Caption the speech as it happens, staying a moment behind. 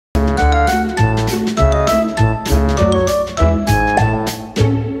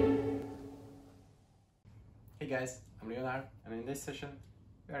this session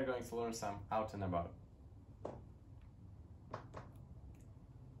we are going to learn some out and about.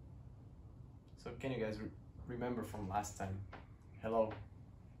 So can you guys remember from last time? Hello,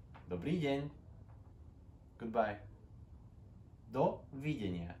 dobrý deň, goodbye,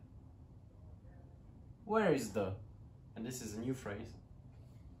 dovidenia. Where is the? And this is a new phrase.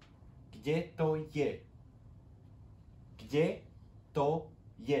 Kde to je? Kde to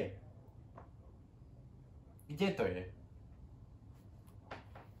je? Kde to je?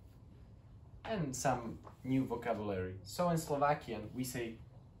 And some new vocabulary. So in Slovakian we say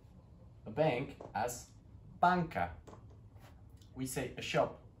a bank as banka. We say a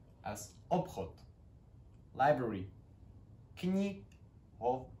shop as obchod. Library.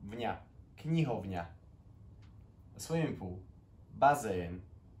 Knihovňa. Knihovňa. A swimming pool. Bazén.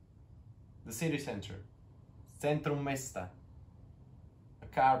 The city center. Centrum mesta. A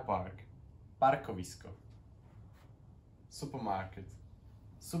car park. Parkovisko. Supermarket.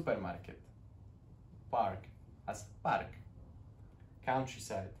 Supermarket. Park as park.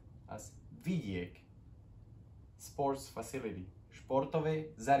 Countryside as vidiek. Sports facility.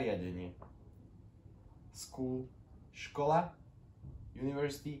 Športové zariadenie. School. Škola.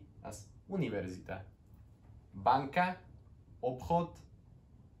 University as univerzita. Banka. Obchod.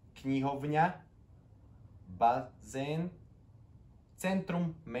 Knihovňa. Bazén.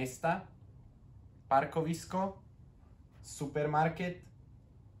 Centrum mesta. Parkovisko. Supermarket.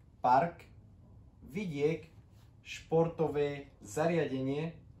 Park. Vidiek. Športové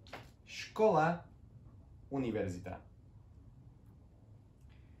zariadenie. Škola. Univerzita.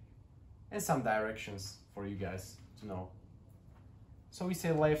 And some directions for you guys to know. So we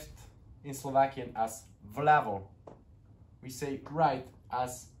say left in Slovakian as vľavo. We say right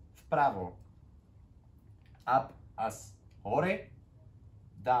as vpravo. Up as hore.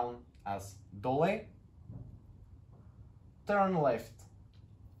 Down as dole. Turn left.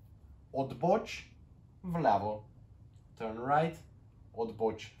 Odboč vľavo. Turn right.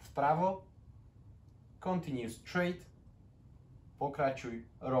 Odboč vpravo. Continue straight. Pokračuj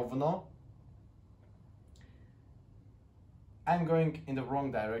rovno. I'm going in the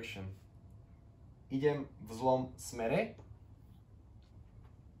wrong direction. Idem v zlom smere.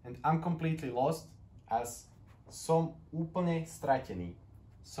 And I'm completely lost as som úplne stratený.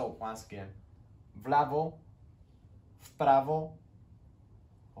 So once again, vľavo, vpravo,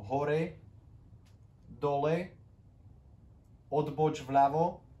 hore, dole, odboč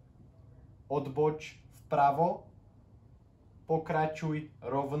vľavo, odboč vpravo, pokračuj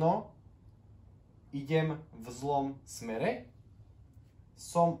rovno, idem v zlom smere,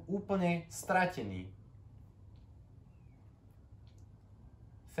 som úplne stratený.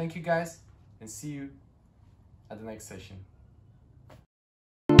 Thank you guys and see you at the next session.